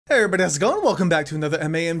Hey everybody, how's it going? Welcome back to another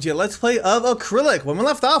MAMG Let's Play of Acrylic. When we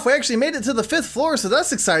left off, we actually made it to the 5th floor, so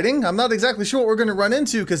that's exciting. I'm not exactly sure what we're going to run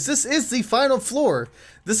into, because this is the final floor.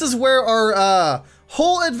 This is where our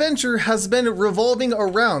whole adventure has been revolving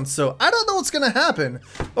around, so I don't know what's going to happen.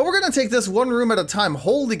 But we're going to take this one room at a time.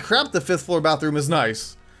 Holy crap, the 5th floor bathroom is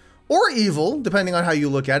nice. Or evil, depending on how you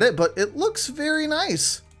look at it, but it looks very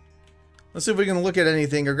nice. Let's see if we can look at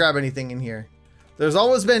anything or grab anything in here. There's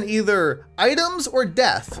always been either items or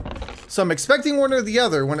death, so I'm expecting one or the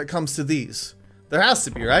other when it comes to these. There has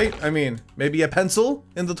to be, right? I mean, maybe a pencil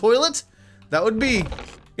in the toilet? That would be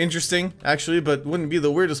interesting, actually, but wouldn't be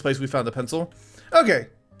the weirdest place we found a pencil. Okay,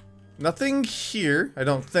 nothing here, I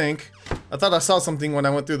don't think. I thought I saw something when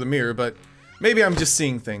I went through the mirror, but maybe I'm just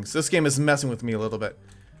seeing things. This game is messing with me a little bit.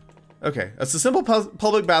 Okay, that's a simple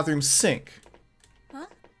public bathroom sink. Huh?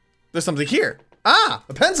 There's something here. Ah,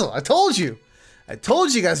 a pencil, I told you. I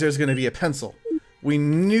told you guys there's going to be a pencil. We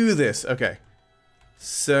knew this. Okay.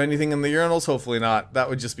 So anything in the urinals? Hopefully not. That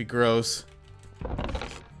would just be gross.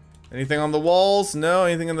 Anything on the walls? No.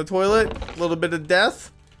 Anything in the toilet? A little bit of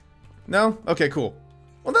death? No? Okay, cool.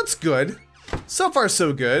 Well, that's good. So far,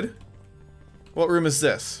 so good. What room is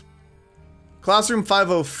this? Classroom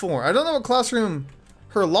 504. I don't know what classroom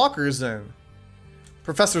her locker's in.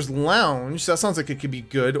 Professor's lounge. That sounds like it could be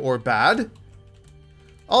good or bad.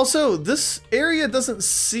 Also, this area doesn't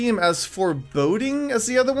seem as foreboding as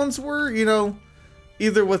the other ones were, you know,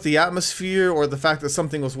 either with the atmosphere or the fact that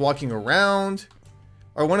something was walking around.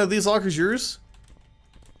 Are one of these lockers yours?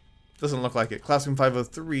 Doesn't look like it. Classroom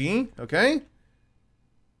 503, okay.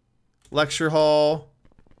 Lecture hall.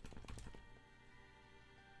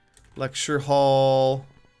 Lecture hall.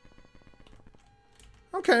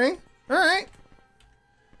 Okay, alright.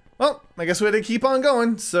 Well, I guess we had to keep on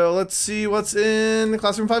going, so let's see what's in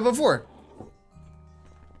classroom 504.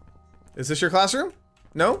 Is this your classroom?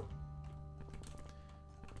 No?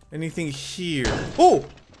 Anything here? Oh!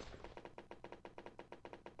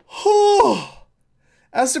 Oh!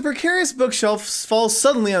 As the precarious bookshelf falls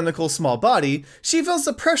suddenly on Nicole's small body, she feels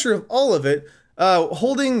the pressure of all of it,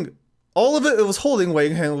 weighing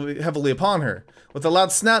heavily upon her. With a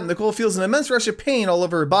loud snap, Nicole feels an immense rush of pain all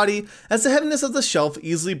over her body as the heaviness of the shelf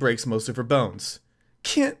easily breaks most of her bones.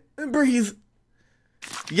 Can't breathe.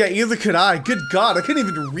 Yeah, either could I. Good God, I couldn't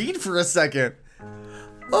even read for a second.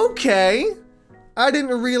 Okay. I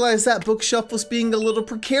didn't realize that bookshelf was being a little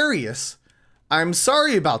precarious. I'm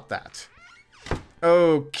sorry about that.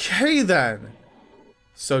 Okay then.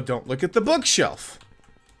 So don't look at the bookshelf.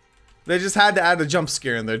 They just had to add a jump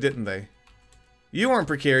scare in there, didn't they? You aren't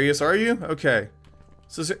precarious, are you? Okay.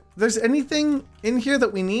 So there's anything in here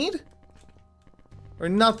that we need? Or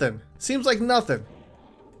nothing? Seems like nothing.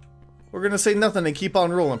 We're gonna say nothing and keep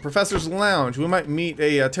on rolling. Professor's lounge. We might meet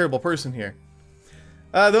a terrible person here.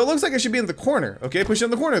 Though it looks like it should be in the corner. Okay, push it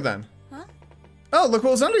in the corner then. Huh? Oh, look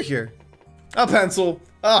what was under here. A pencil.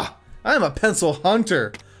 Ah, I'm a pencil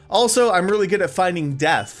hunter. Also, I'm really good at finding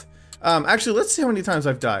death. Actually, let's see how many times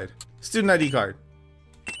I've died. Student ID card.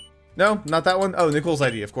 No, not that one. Oh, Nicole's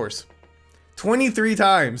ID, of course. 23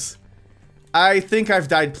 times. I think I've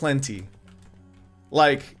died plenty.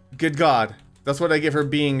 Like, good God. That's what I give her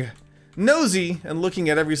being nosy and looking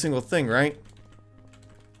at every single thing, right?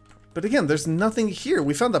 But again, there's nothing here.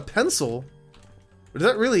 We found a pencil. But is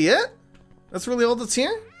that really it? That's really all that's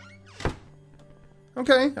here?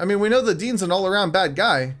 Okay. I mean, we know the dean's an all-around bad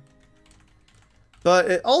guy.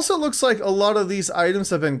 But it also looks like a lot of these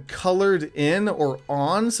items have been colored in or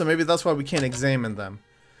on, so maybe that's why we can't examine them.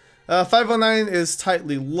 509 is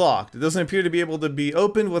tightly locked. It doesn't appear to be able to be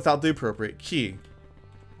opened without the appropriate key.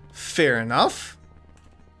 Fair enough.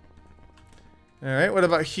 Alright, what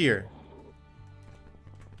about here?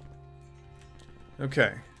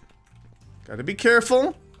 Okay. Gotta be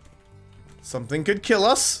careful. Something could kill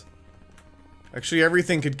us. Actually,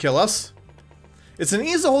 everything could kill us. It's an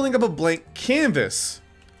easel holding up a blank canvas.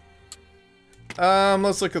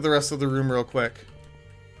 Let's look at the rest of the room real quick,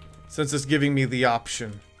 since it's giving me the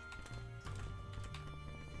option.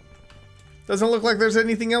 Doesn't look like there's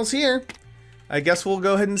anything else here. I guess we'll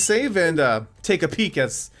go ahead and save and take a peek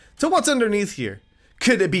as to what's underneath here.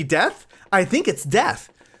 Could it be death? I think it's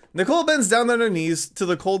death. Nicole bends down on her knees to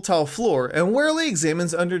the cold tile floor and warily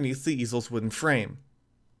examines underneath the easel's wooden frame.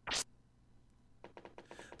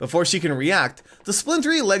 Before she can react, the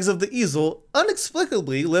splintery legs of the easel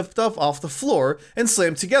inexplicably lift up off the floor and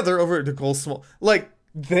slam together over Nicole's small... Like,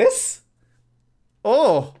 this?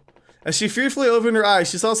 Oh. As she fearfully opened her eyes,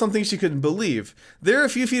 she saw something she couldn't believe. There, a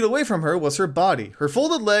few feet away from her, was her body, her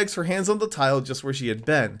folded legs, her hands on the tile just where she had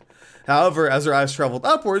been. However, as her eyes traveled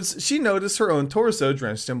upwards, she noticed her own torso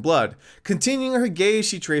drenched in blood. Continuing her gaze,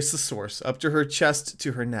 she traced the source, up to her chest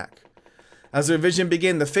to her neck. As her vision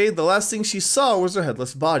began to fade, the last thing she saw was her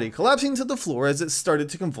headless body, collapsing to the floor as it started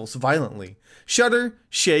to convulse violently. Shudder,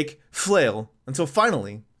 shake, flail, until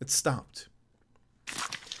finally, it stopped.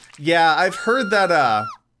 Yeah, I've heard that,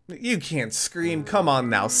 you can't scream. Come on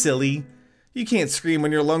now, silly. You can't scream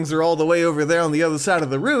when your lungs are all the way over there on the other side of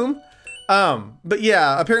the room. But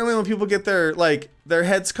yeah, apparently when people get their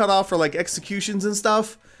heads cut off for like executions and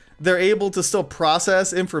stuff, they're able to still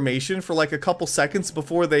process information for like a couple seconds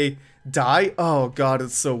before they die. Oh god,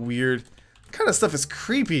 it's so weird. What kind of stuff is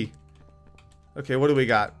creepy? Okay, what do we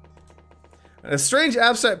got? A strange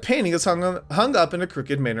abstract painting is hung up in a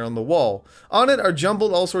crooked manner on the wall. On it are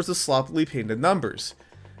jumbled all sorts of sloppily painted numbers.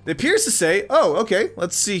 It appears to say, oh, okay,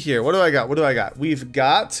 let's see here. What do I got? What do I got? We've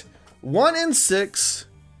got 1 and 6,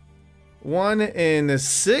 1 and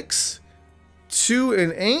 6, 2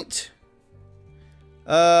 and 8,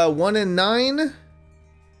 1 and 9,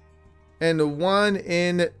 and 1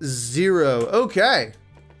 and 0. Okay.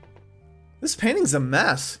 This painting's a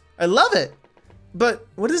mess. I love it. But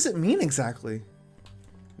what does it mean exactly?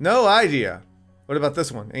 No idea. What about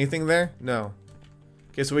this one? Anything there? No.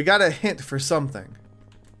 Okay, so we got a hint for something.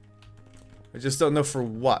 I just don't know for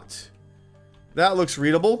what. That looks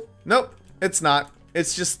readable. Nope, it's not.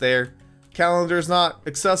 It's just there. Calendar's not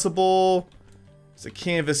accessible. There's a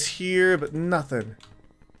canvas here, but nothing.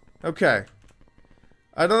 Okay.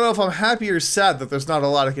 I don't know if I'm happy or sad that there's not a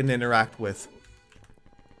lot I can interact with.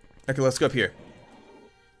 Okay, let's go up here.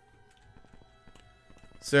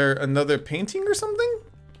 Is there another painting or something?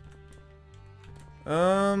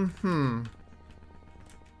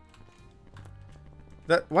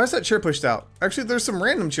 Why is that chair pushed out? Actually, there's some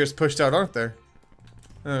random chairs pushed out, aren't there?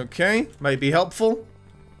 Okay, might be helpful.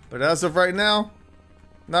 But as of right now,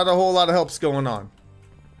 not a whole lot of help's going on.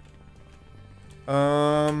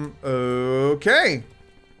 Okay.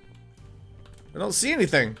 I don't see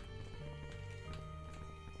anything.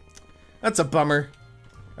 That's a bummer.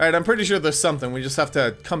 Alright, I'm pretty sure there's something. We just have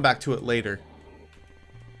to come back to it later.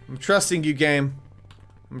 I'm trusting you, game.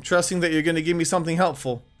 I'm trusting that you're gonna give me something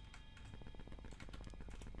helpful.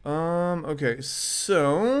 Okay,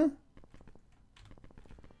 so...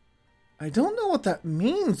 I don't know what that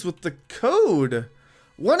means with the code.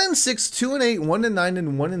 1 and 6, 2 and 8, 1 and 9,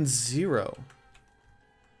 and 1 and 0.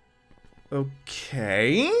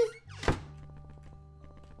 Okay.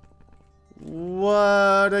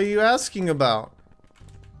 What are you asking about?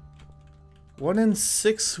 1 and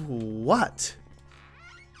 6 what?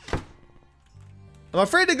 I'm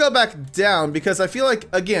afraid to go back down because I feel like,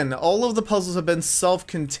 again, all of the puzzles have been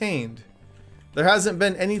self-contained. There hasn't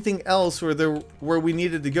been anything else where we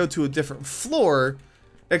needed to go to a different floor,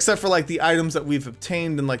 except for like the items that we've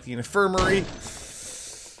obtained in like the infirmary.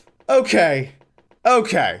 Okay.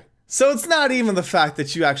 Okay. So it's not even the fact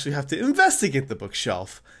that you actually have to investigate the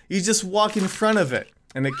bookshelf. You just walk in front of it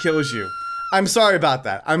and it kills you. I'm sorry about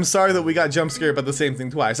that. I'm sorry that we got jump scared by the same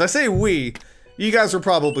thing twice. I say we. You guys were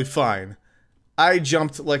probably fine. I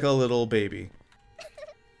jumped like a little baby.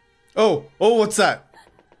 Oh, what's that?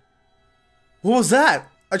 What was that?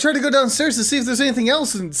 I tried to go downstairs to see if there's anything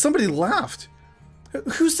else and somebody laughed.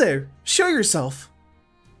 Who's there? Show yourself.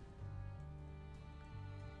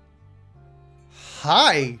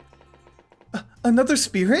 Hi. Another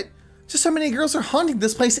spirit? Just how many girls are haunting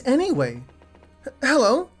this place anyway?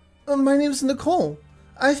 Hello, my name's Nicole.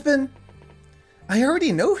 I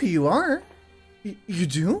already know who you are. You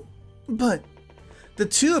do? But the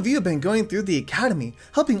two of you have been going through the academy,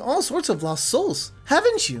 helping all sorts of lost souls,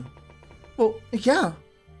 haven't you? Well, yeah.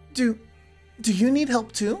 Do you need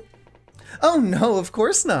help too? Oh no, of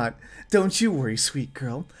course not. Don't you worry, sweet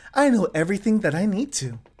girl. I know everything that I need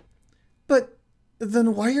to. But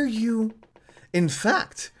then why are you... In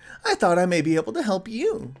fact, I thought I may be able to help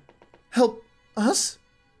you. Help us?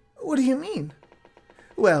 What do you mean?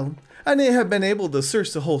 Well, I may have been able to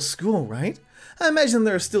search the whole school, right? I imagine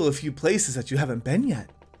there are still a few places that you haven't been yet.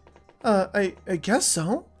 I guess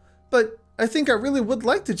so. But I think I really would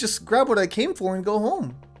like to just grab what I came for and go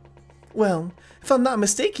home. Well, if I'm not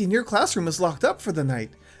mistaken, your classroom is locked up for the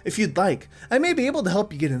night. If you'd like, I may be able to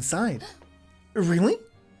help you get inside. Really?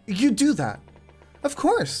 You do that? Of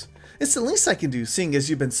course. It's the least I can do, seeing as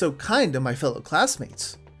you've been so kind to my fellow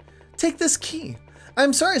classmates. Take this key.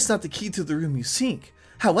 I'm sorry it's not the key to the room you seek.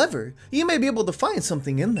 However, you may be able to find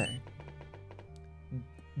something in there.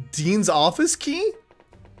 Dean's office key?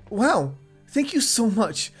 Wow, thank you so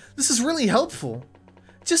much. This is really helpful.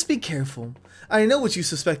 Just be careful. I know what you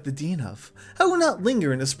suspect the dean of. I will not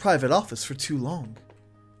linger in his private office for too long.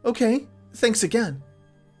 Okay, thanks again.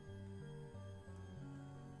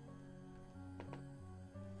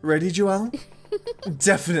 Ready, Joelle?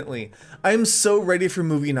 Definitely. I am so ready for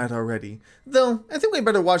movie night already. Though, I think we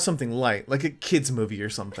better watch something light, like a kid's movie or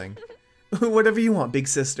something. Whatever you want, big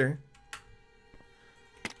sister.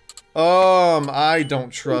 I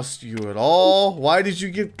don't trust you at all. Why did you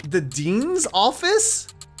get the dean's office?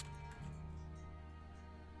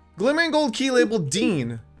 Glimmering gold key labeled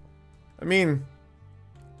dean. I mean,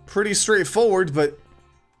 pretty straightforward, but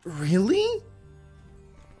really?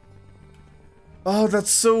 Oh, that's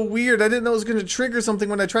so weird. I didn't know it was going to trigger something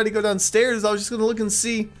when I tried to go downstairs. I was just going to look and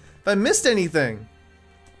see if I missed anything.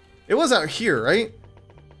 It was out here, right?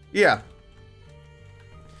 Yeah.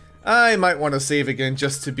 I might want to save again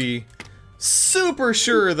just to be super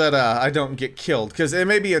sure that I don't get killed, because it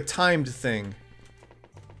may be a timed thing.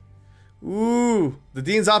 Ooh, the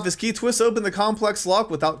dean's office key twists open the complex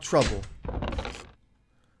lock without trouble.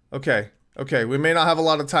 Okay, we may not have a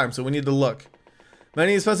lot of time, so we need to look.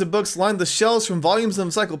 Many expensive books line the shelves, from volumes of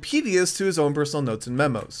encyclopedias to his own personal notes and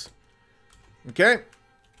memos. Okay,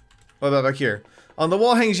 what about back here? On the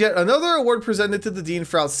wall hangs yet another award presented to the dean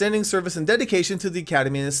for outstanding service and dedication to the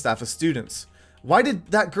academy and its staff of students. Why did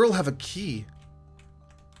that girl have a key?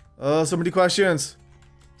 Oh, so many questions.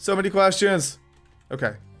 So many questions.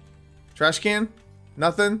 Okay. Trash can?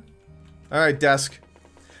 Nothing? Alright, desk.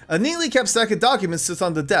 A neatly kept stack of documents sits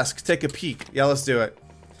on the desk. Take a peek. Yeah, let's do it.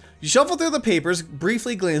 You shuffle through the papers,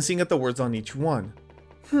 briefly glancing at the words on each one.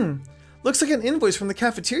 Looks like an invoice from the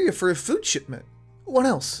cafeteria for a food shipment. What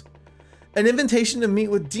else? An invitation to meet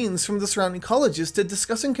with deans from the surrounding colleges to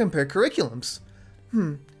discuss and compare curriculums.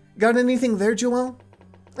 Got anything there, Joelle?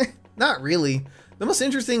 Not really. The most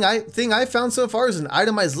interesting thing I've found so far is an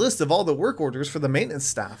itemized list of all the work orders for the maintenance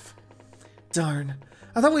staff. Darn.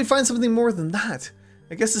 I thought we'd find something more than that.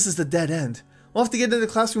 I guess this is the dead end. We'll have to get into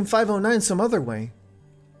classroom 509 some other way.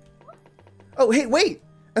 Oh, hey, wait!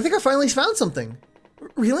 I think I finally found something.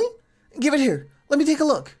 Really? Give it here. Let me take a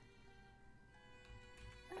look.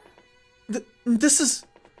 This is...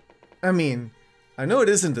 I mean, I know it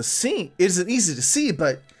isn't easy to see,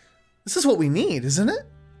 but this is what we need, isn't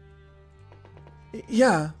it?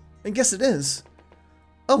 Yeah, I guess it is.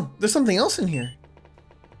 Oh, there's something else in here.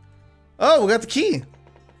 Oh, we got the key.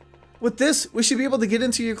 With this, we should be able to get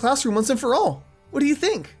into your classroom once and for all. What do you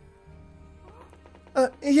think?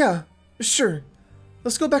 Yeah, sure.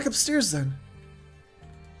 Let's go back upstairs then.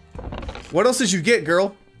 What else did you get,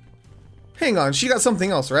 girl? Hang on, she got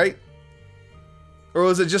something else, right? Or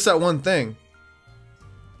was it just that one thing?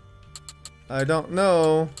 I don't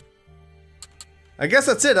know. I guess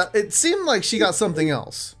that's it. It seemed like she got something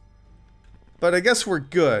else. But I guess we're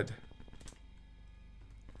good.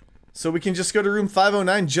 So we can just go to room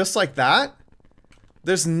 509 just like that?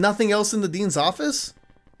 There's nothing else in the dean's office?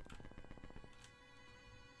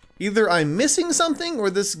 Either I'm missing something or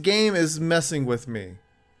this game is messing with me.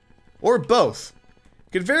 Or both.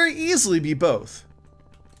 Could very easily be both.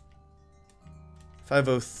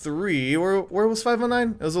 503. Where was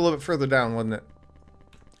 509? It was a little bit further down, wasn't it?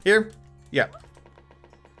 Here? Yeah.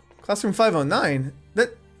 Classroom 509?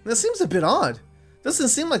 That seems a bit odd. Doesn't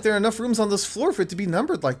seem like there are enough rooms on this floor for it to be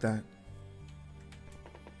numbered like that.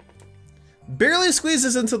 Barely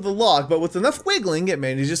squeezes into the lock, but with enough wiggling, it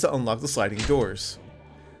manages to unlock the sliding doors.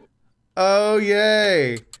 Oh,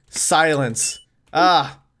 yay. Silence.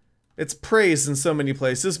 Ah. It's praised in so many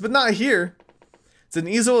places, but not here. It's an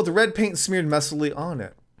easel with red paint smeared messily on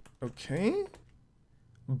it. Okay.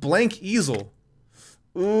 Blank easel.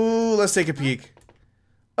 Ooh, let's take a peek.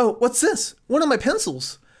 Oh, what's this? One of my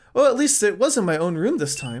pencils. Well, at least it was in my own room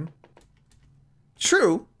this time.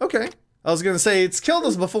 True. Okay. I was going to say, it's killed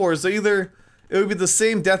us before, so either it would be the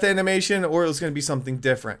same death animation or it was going to be something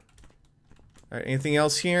different. Alright, anything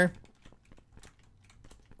else here?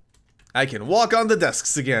 I can walk on the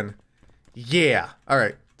desks again. Yeah.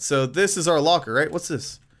 Alright. So this is our locker, right? What's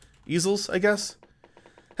this? Easels, I guess?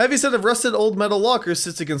 Heavy set of rusted old metal lockers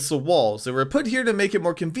sits against the walls. They were put here to make it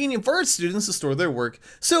more convenient for art students to store their work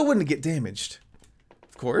so it wouldn't get damaged.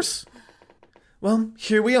 Of course. Well,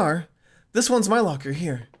 here we are. This one's my locker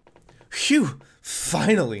here. Phew,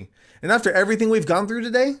 finally. And after everything we've gone through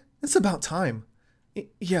today, it's about time.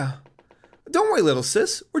 Yeah. Don't worry, little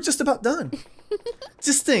sis. We're just about done.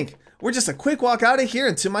 Just think. We're just a quick walk out of here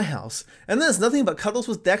and to my house. And then it's nothing but cuddles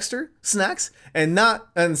with Dexter, snacks, and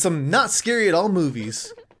some not scary at all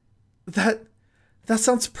movies. That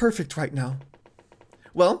sounds perfect right now.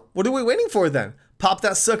 Well, what are we waiting for then? Pop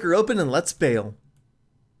that sucker open and let's bail.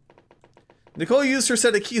 Nicole used her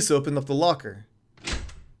set of keys to open up the locker.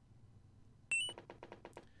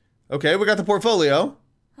 Okay, we got the portfolio.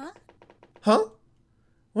 Huh? Huh?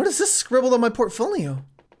 What is this scribbled on my portfolio?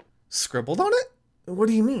 Scribbled on it? What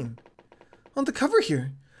do you mean? On the cover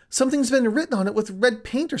here. Something's been written on it with red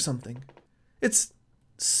paint or something. It's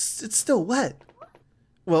still wet.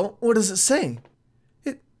 Well, what does it say?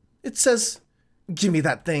 It says, give me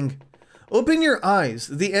that thing. Open your eyes.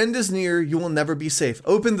 The end is near. You will never be safe.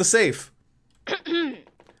 Open the safe.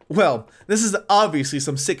 Well, this is obviously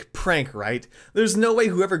some sick prank, right? There's no way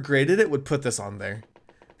whoever graded it would put this on there.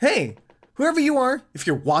 Hey, whoever you are, if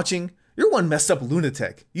you're watching, you're one messed up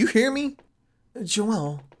lunatic. You hear me?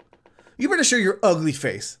 Joel, you better show your ugly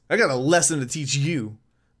face. I got a lesson to teach you.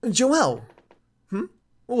 Joel.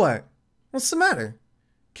 What? What's the matter?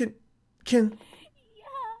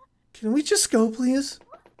 Can we just go, please?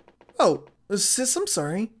 Oh, sis, I'm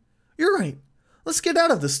sorry. You're right. Let's get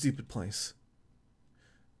out of this stupid place.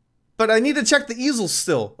 But I need to check the easels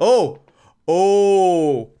still.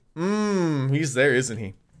 He's there, isn't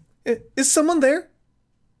he? Is someone there?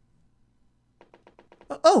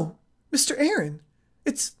 Oh, Mr. Aaron.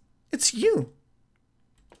 It's you.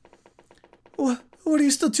 What are you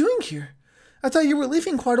still doing here? I thought you were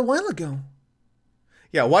leaving quite a while ago.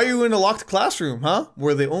 Yeah, why are you in a locked classroom, huh?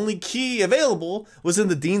 Where the only key available was in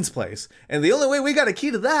the dean's place. And the only way we got a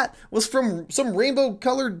key to that was from some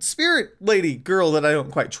rainbow-colored spirit lady girl that I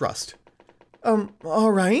don't quite trust.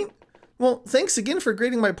 All right. Well, thanks again for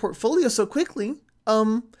grading my portfolio so quickly.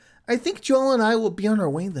 I think Joel and I will be on our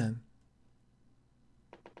way then.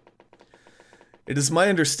 It is my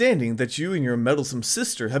understanding that you and your meddlesome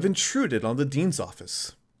sister have intruded on the dean's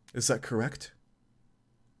office. Is that correct?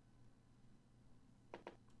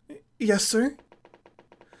 Yes, sir.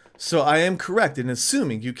 So I am correct in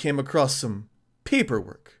assuming you came across some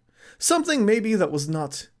paperwork. Something maybe that was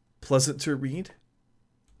not pleasant to read?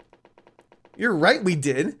 You're right, we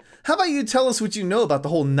did. How about you tell us what you know about the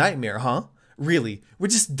whole nightmare, huh? Really, we're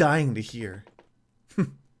just dying to hear.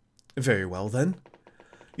 Very well then.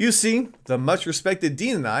 You see, the much respected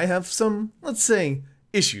dean and I have some, let's say,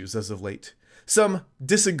 issues as of late. Some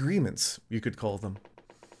disagreements, you could call them.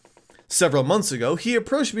 Several months ago, he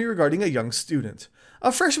approached me regarding a young student,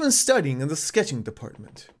 a freshman studying in the sketching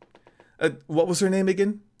department. What was her name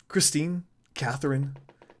again? Christine? Catherine?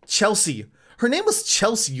 Chelsea. Her name was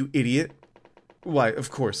Chelsea, you idiot. Why, of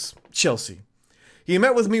course, Chelsea. He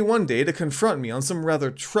met with me one day to confront me on some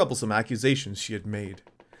rather troublesome accusations she had made.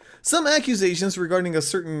 Some accusations regarding a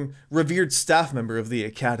certain revered staff member of the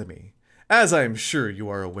academy, as I am sure you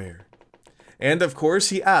are aware. And of course,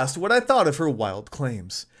 he asked what I thought of her wild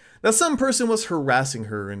claims, that some person was harassing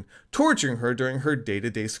her and torturing her during her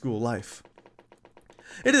day-to-day school life.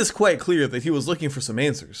 It is quite clear that he was looking for some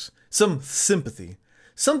answers, some sympathy,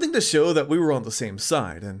 something to show that we were on the same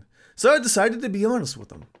side, and so I decided to be honest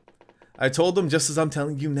with him. I told him just as I'm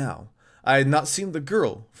telling you now, I had not seen the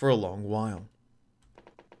girl for a long while.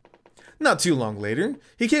 Not too long later,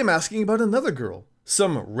 he came asking about another girl,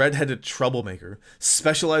 some red-headed troublemaker,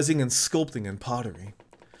 specializing in sculpting and pottery.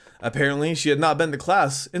 Apparently, she had not been to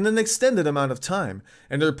class in an extended amount of time,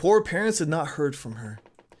 and her poor parents had not heard from her.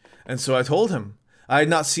 And so I told him I had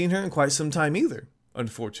not seen her in quite some time either,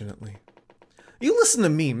 unfortunately. You listen to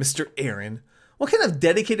me, Mr. Aaron. What kind of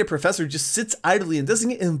dedicated professor just sits idly and doesn't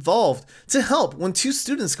get involved to help when two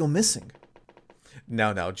students go missing?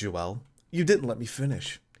 Now, Joel, you didn't let me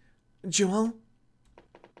finish. Joel?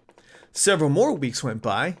 Several more weeks went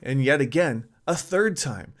by, and yet again, a third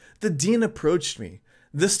time, the dean approached me.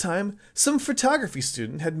 This time, some photography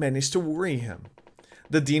student had managed to worry him.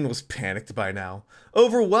 The dean was panicked by now,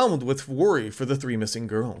 overwhelmed with worry for the three missing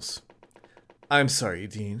girls. I'm sorry,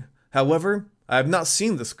 Dean. However, I have not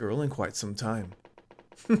seen this girl in quite some time.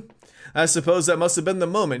 I suppose that must have been the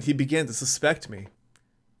moment he began to suspect me.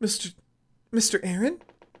 Mr. Aaron?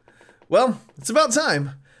 Well, it's about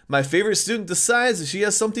time. My favorite student decides that she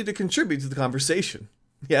has something to contribute to the conversation.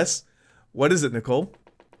 Yes? What is it, Nicole?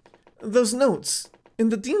 Those notes in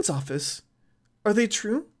the dean's office. Are they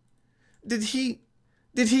true? Did he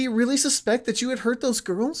really suspect that you had hurt those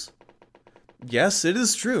girls? Yes, it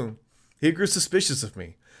is true. He grew suspicious of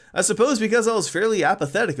me. I suppose because I was fairly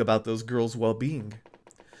apathetic about those girls' well-being.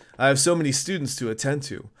 I have so many students to attend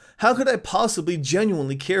to. How could I possibly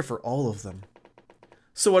genuinely care for all of them?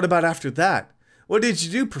 So what about after that? What did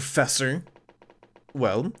you do, Professor?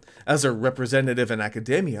 Well, as a representative in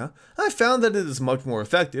academia, I found that it is much more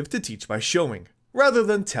effective to teach by showing, rather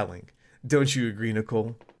than telling. Don't you agree,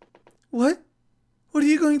 Nicole? What? What are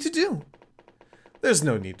you going to do? There's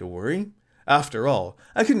no need to worry. After all,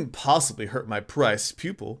 I couldn't possibly hurt my prized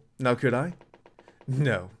pupil, now could I?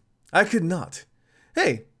 No, I could not.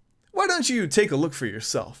 Hey, why don't you take a look for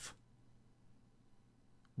yourself?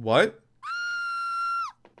 What?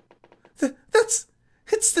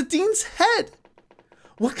 It's the dean's head!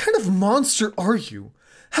 What kind of monster are you?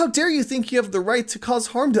 How dare you think you have the right to cause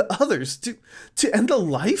harm to others, to end a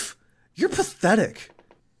life? You're pathetic.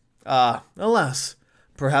 Ah, alas,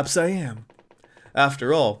 perhaps I am.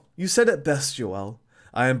 After all, you said it best, Joelle.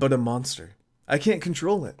 I am but a monster. I can't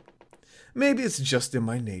control it. Maybe it's just in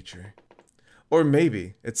my nature. Or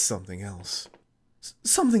maybe it's something else.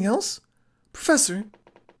 Something else? Professor?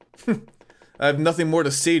 I have nothing more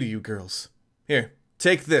to say to you girls. Here,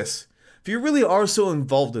 take this. If you really are so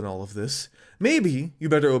involved in all of this, maybe you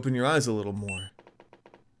better open your eyes a little more.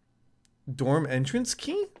 Dorm entrance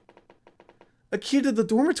key? A key to the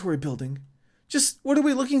dormitory building. Just what are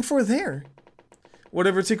we looking for there?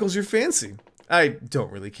 Whatever tickles your fancy. I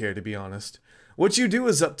don't really care, to be honest. What you do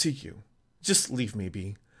is up to you. Just leave me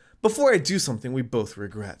be. Before I do something we both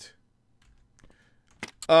regret.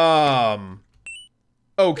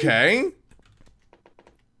 Okay.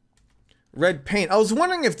 Red paint. I was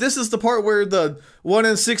wondering if this is the part where the 1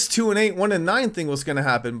 and 6, 2 and 8, 1 and 9 thing was gonna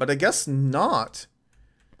happen, but I guess not.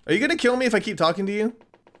 Are you gonna kill me if I keep talking to you?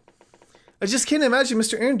 I just can't imagine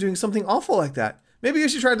Mr. Aaron doing something awful like that. Maybe you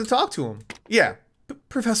should try to talk to him. Yeah.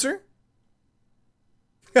 Professor?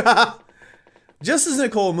 Just as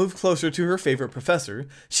Nicole moved closer to her favorite professor,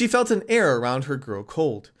 she felt an air around her grow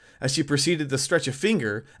cold. As she proceeded to stretch a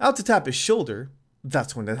finger out to tap his shoulder,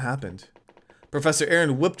 that's when it happened. Professor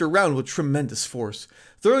Aaron whipped around with tremendous force,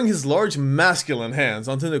 throwing his large masculine hands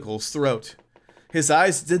onto Nicole's throat. His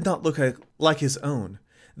eyes did not look like his own.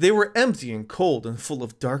 They were empty and cold and full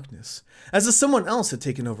of darkness, as if someone else had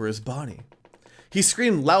taken over his body. He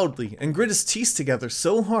screamed loudly and grit his teeth together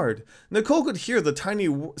so hard, Nicole could hear the tiny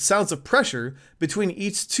sounds of pressure between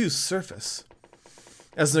each tooth's surface.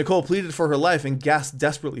 As Nicole pleaded for her life and gasped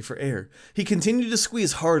desperately for air, he continued to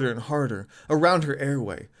squeeze harder and harder around her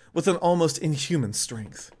airway, with an almost inhuman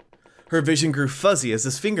strength. Her vision grew fuzzy as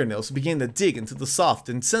his fingernails began to dig into the soft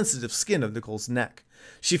and sensitive skin of Nicole's neck.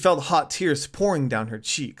 She felt hot tears pouring down her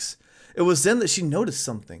cheeks. It was then that she noticed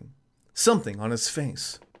something on his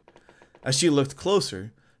face. As she looked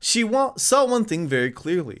closer, she saw one thing very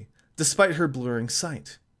clearly, despite her blurring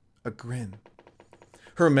sight: a grin.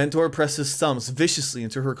 Her mentor pressed his thumbs viciously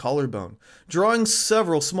into her collarbone, drawing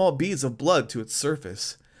several small beads of blood to its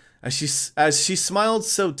surface. As she smiled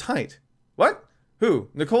so tight. What? Who?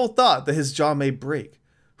 Nicole thought that his jaw may break.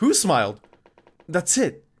 Who smiled? That's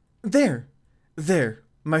it. There,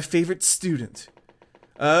 my favorite student.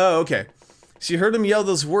 Oh, okay. She heard him yell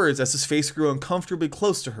those words as his face grew uncomfortably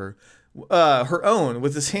close to her own,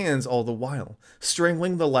 with his hands all the while,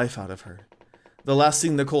 strangling the life out of her. The last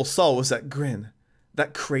thing Nicole saw was that grin,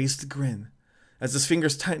 that crazed grin, as his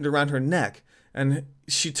fingers tightened around her neck and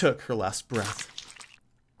she took her last breath.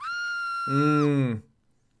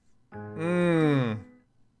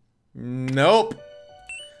 Nope.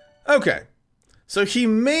 Okay. So he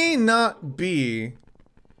may not be...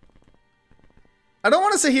 I don't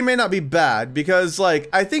want to say he may not be bad, because, like,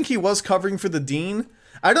 I think he was covering for the Dean.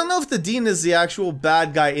 I don't know if the Dean is the actual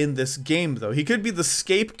bad guy in this game, though. He could be the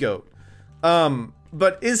scapegoat.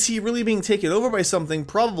 But is he really being taken over by something?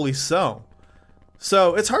 Probably so.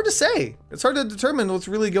 So, it's hard to say. It's hard to determine what's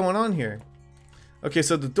really going on here. Okay,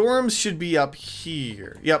 so the dorms should be up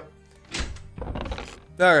here. Yep.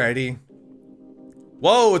 Alrighty.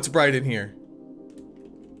 Whoa, it's bright in here.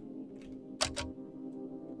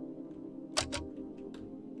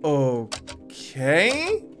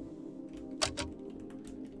 Okay.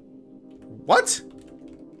 What?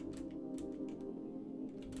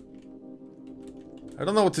 I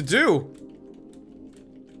don't know what to do.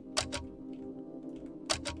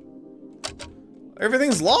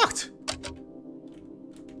 Everything's locked.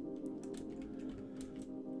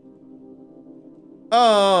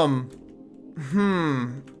 I'm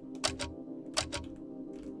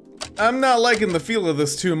not liking the feel of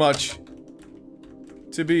this too much,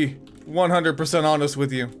 to be 100% honest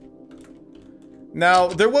with you. Now,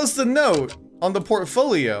 there was the note on the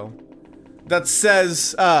portfolio that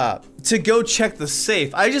says, to go check the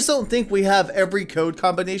safe. I just don't think we have every code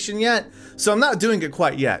combination yet, so I'm not doing it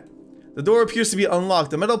quite yet. The door appears to be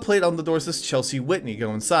unlocked. The metal plate on the door says Chelsea Whitney.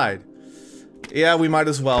 Go inside. Yeah, we might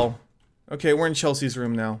as well. Okay, we're in Chelsea's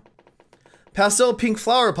room now. Pastel pink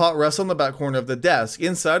flower pot rests on the back corner of the desk.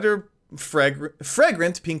 Inside are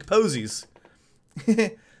fragrant pink posies.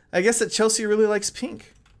 I guess that Chelsea really likes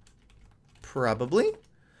pink. Probably.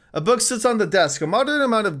 A book sits on the desk. A moderate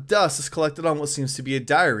amount of dust is collected on what seems to be a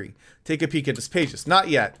diary. Take a peek at its pages. Not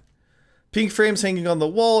yet. Pink frames hanging on the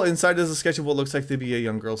wall. Inside is a sketch of what looks like to be a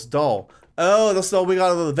young girl's doll. Oh, that's the doll we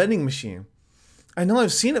got out of the vending machine. I know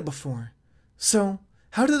I've seen it before. So,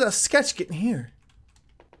 How did that sketch get in here?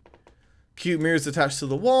 Cute mirrors attached to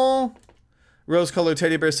the wall. Rose-colored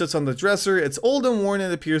teddy bear sits on the dresser. It's old and worn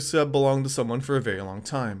and appears to have belonged to someone for a very long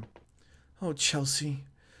time. Oh, Chelsea.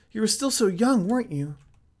 You were still so young, weren't you?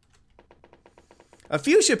 A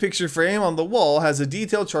fuchsia picture frame on the wall has a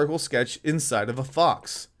detailed charcoal sketch inside of a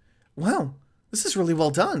fox. Wow, this is really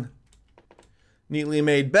well done. Neatly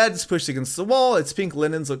made bed is pushed against the wall. Its pink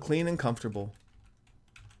linens look clean and comfortable.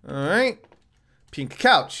 Alright. Pink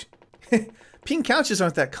couch. Pink couches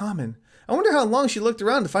aren't that common. I wonder how long she looked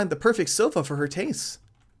around to find the perfect sofa for her tastes.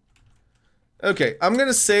 Okay, I'm going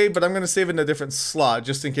to save, but I'm going to save in a different slot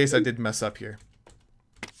just in case I did mess up here.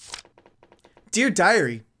 Dear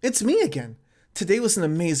Diary, it's me again. Today was an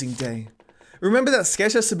amazing day. Remember that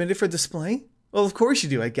sketch I submitted for display? Well, of course you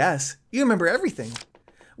do, I guess. You remember everything.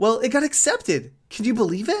 Well, it got accepted. Can you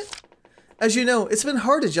believe it? As you know, it's been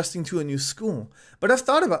hard adjusting to a new school, but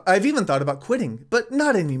I've even thought about quitting, but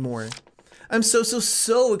not anymore. I'm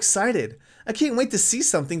so excited. I can't wait to see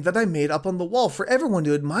something that I made up on the wall for everyone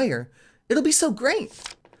to admire. It'll be so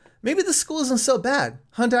great. Maybe the school isn't so bad,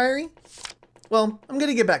 huh, Diary? Well, I'm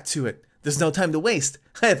gonna get back to it. There's no time to waste.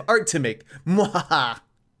 I have art to make. Mwahaha.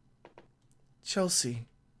 Chelsea.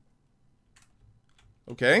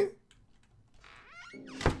 Okay.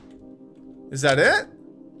 Is that it?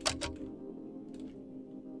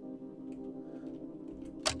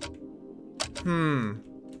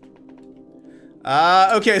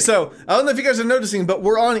 Okay, so I don't know if you guys are noticing, but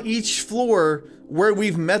we're on each floor where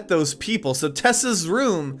we've met those people. So Tessa's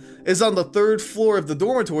room is on the 3rd floor of the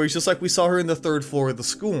dormitories, just like we saw her in the 3rd floor of the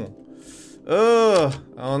school. Ugh,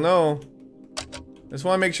 I don't know. I just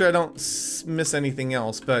want to make sure I don't miss anything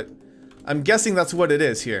else, but I'm guessing that's what it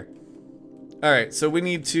is here. Alright, so we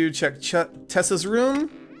need to check Tessa's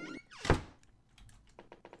room.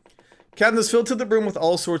 Cabinets filled to the brim with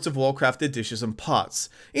all sorts of well-crafted dishes and pots.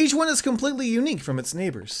 Each one is completely unique from its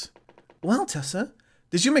neighbors. Wow, Tessa,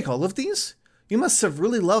 did you make all of these? You must have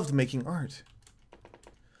really loved making art.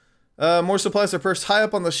 More supplies are perched high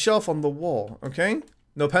up on the shelf on the wall. Okay,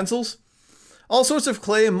 no pencils? All sorts of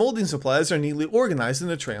clay and molding supplies are neatly organized in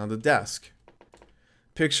a tray on the desk.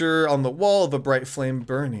 Picture on the wall of a bright flame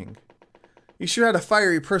burning. You sure had a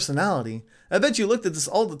fiery personality. I bet you looked at this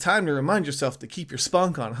all the time to remind yourself to keep your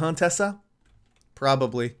spunk on, huh, Tessa?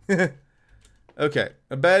 Probably. Okay,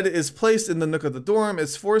 a bed is placed in the nook of the dorm.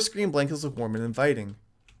 Its 4 screen blankets look warm and inviting.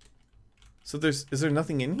 So is there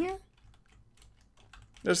nothing in here?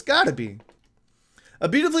 There's gotta be. A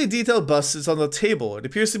beautifully detailed bust sits on the table. It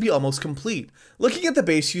appears to be almost complete. Looking at the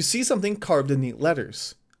base, you see something carved in neat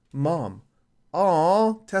letters. Mom.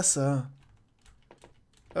 Aw, Tessa.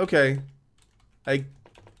 Okay. I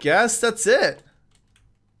guess that's it.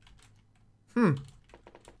 You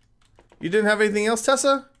didn't have anything else,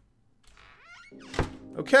 Tessa?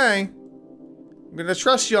 Okay. I'm gonna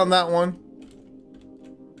trust you on that one.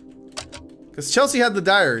 Because Chelsea had the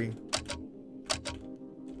diary.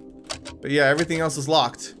 But yeah, everything else is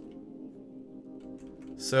locked.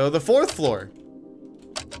 So the 4th floor.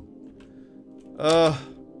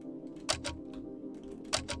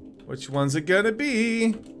 Which one's it gonna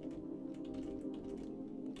be?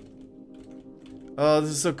 Oh,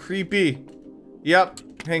 this is so creepy. Yep.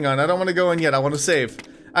 Hang on, I don't want to go in yet. I want to save.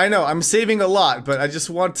 I know, I'm saving a lot, but I just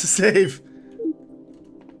want to save.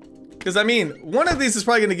 Because, I mean, one of these is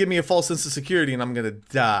probably going to give me a false sense of security and I'm going to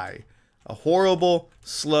die. A horrible,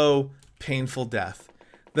 slow, painful death.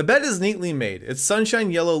 The bed is neatly made. Its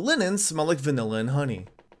sunshine yellow linens smell like vanilla and honey.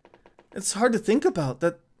 It's hard to think about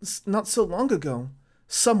that not so long ago.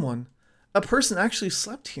 A person actually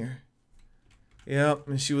slept here. Yep,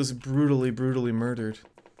 and she was brutally murdered.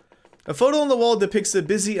 A photo on the wall depicts a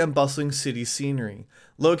busy and bustling city scenery.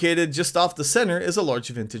 Located just off the center is a large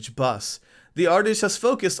vintage bus. The artist has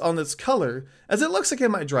focused on its color, as it looks like it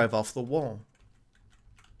might drive off the wall.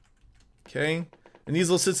 Okay, an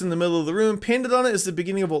easel sits in the middle of the room. Painted on it is the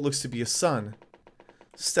beginning of what looks to be a sun.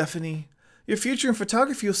 Stephanie, your future in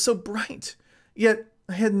photography was so bright. Yet,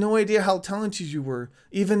 I had no idea how talented you were,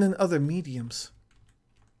 even in other mediums.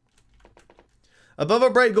 Above a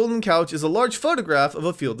bright golden couch is a large photograph of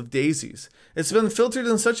a field of daisies. It's been filtered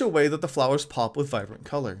in such a way that the flowers pop with vibrant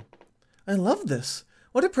color. I love this.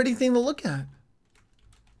 What a pretty thing to look at.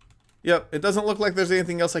 Yep, it doesn't look like there's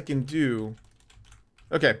anything else I can do.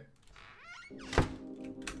 Okay.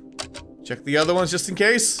 Check the other ones just in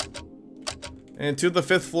case. And to the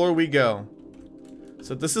 5th floor we go.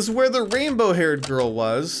 So this is where the rainbow-haired girl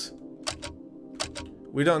was.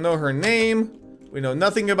 We don't know her name. We know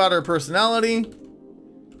nothing about her personality.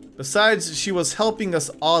 Besides, she was helping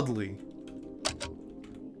us oddly.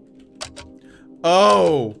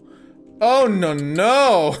 Oh! Oh, no,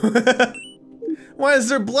 no. Why is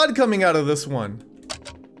there blood coming out of this one?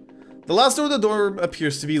 The last door of the door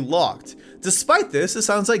appears to be locked. Despite this, it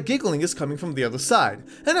sounds like giggling is coming from the other side,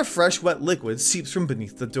 and a fresh wet liquid seeps from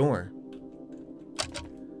beneath the door.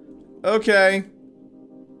 Okay.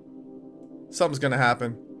 Something's gonna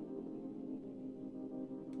happen.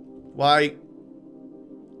 Why?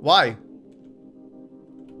 Why?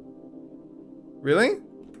 Really?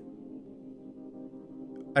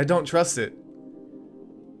 I don't trust it.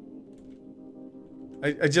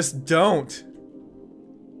 I just don't.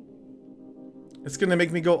 It's gonna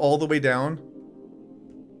make me go all the way down.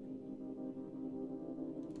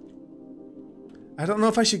 I don't know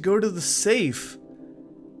if I should go to the safe.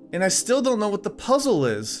 And I still don't know what the puzzle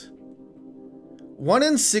is. 1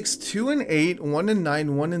 and 6, 2 and 8, 1 and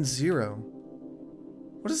 9, 1 and 0.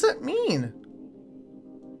 What does that mean?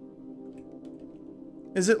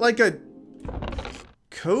 Is it like a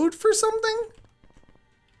code for something?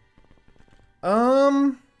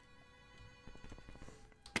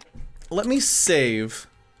 Let me save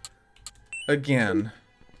again.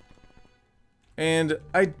 And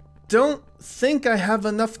I don't think I have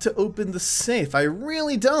enough to open the safe. I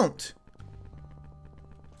really don't.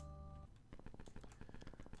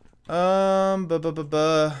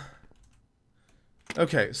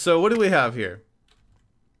 Okay, so what do we have here?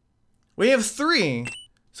 We have 3,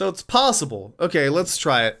 so it's possible. Okay, let's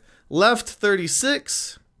try it. Left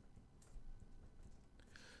 36.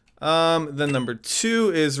 Then number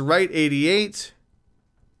 2 is right 88.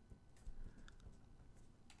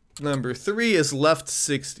 Number 3 is left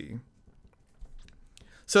 60.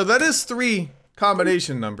 So that is 3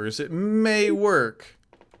 combination numbers. It may work.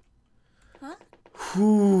 Huh?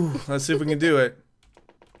 Whew, let's see if we can do it.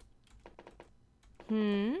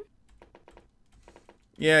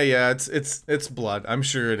 Yeah, it's blood. I'm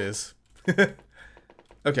sure it is.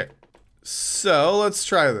 Okay. So, let's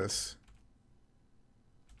try this.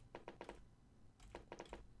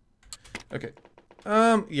 Okay.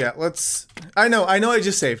 Yeah, let's... I know I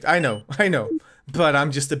just saved. I know. But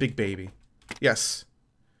I'm just a big baby. Yes.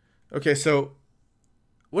 Okay, so...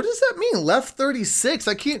 What does that mean? Left 36?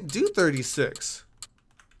 I can't do 36.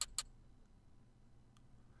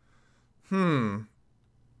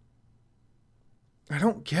 I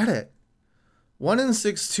don't get it. 1 and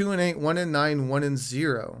 6, 2 and 8, 1 and 9, 1 and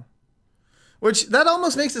 0. Which, that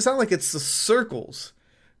almost makes it sound like it's the circles.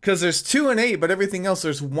 Because there's 2 and 8, but everything else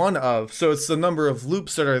there's 1 of. So it's the number of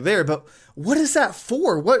loops that are there. But what is that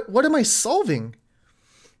for? What am I solving?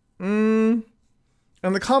 And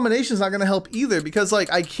the combination's not going to help either. Because, like,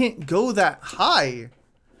 I can't go that high.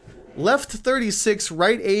 Left 36,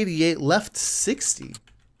 right 88, left 60.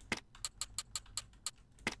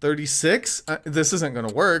 36? This isn't going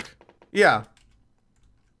to work. Yeah.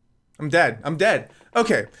 I'm dead.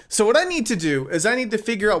 Okay, so what I need to do is I need to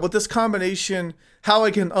figure out what this combination, how I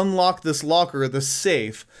can unlock this locker, the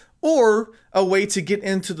safe, or a way to get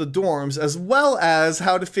into the dorms, as well as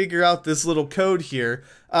how to figure out this little code here.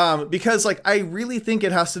 Because, like, I really think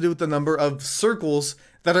it has to do with the number of circles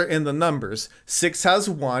that are in the numbers. 6 has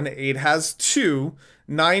 1, 8 has 2,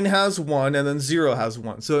 9 has 1, and then 0 has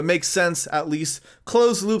 1. So it makes sense, at least.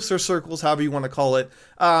 Closed loops or circles, however you want to call it.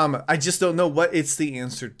 I just don't know what it's the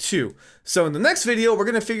answer to. So in the next video, we're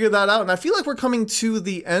going to figure that out. And I feel like we're coming to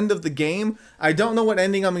the end of the game. I don't know what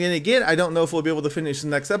ending I'm going to get. I don't know if we'll be able to finish the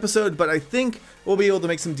next episode, but I think we'll be able to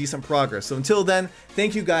make some decent progress. So until then,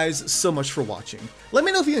 thank you guys so much for watching. Let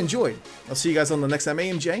me know if you enjoyed. I'll see you guys on the next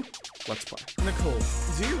MAMJ Let's Play. Nicole,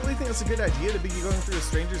 do you really think it's a good idea to be going through a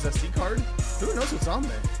stranger's SD card? Who knows what's on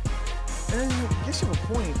there? I guess you have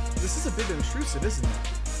a point. This is a bit intrusive, isn't it?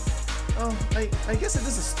 Oh, I guess it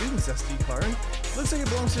is a student's SD card. Looks like it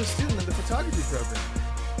belongs to a student in the photography program.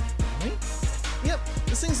 Right? Yep,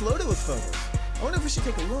 this thing's loaded with photos. I wonder if we should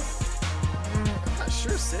take a look. I'm not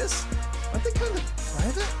sure, sis. Aren't they kind of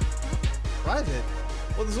private? Private?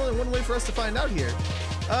 Well, there's only one way for us to find out here.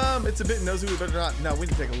 It's a bit nosy, we better not. No, we need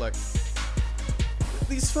to take a look.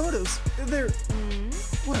 These photos, they're...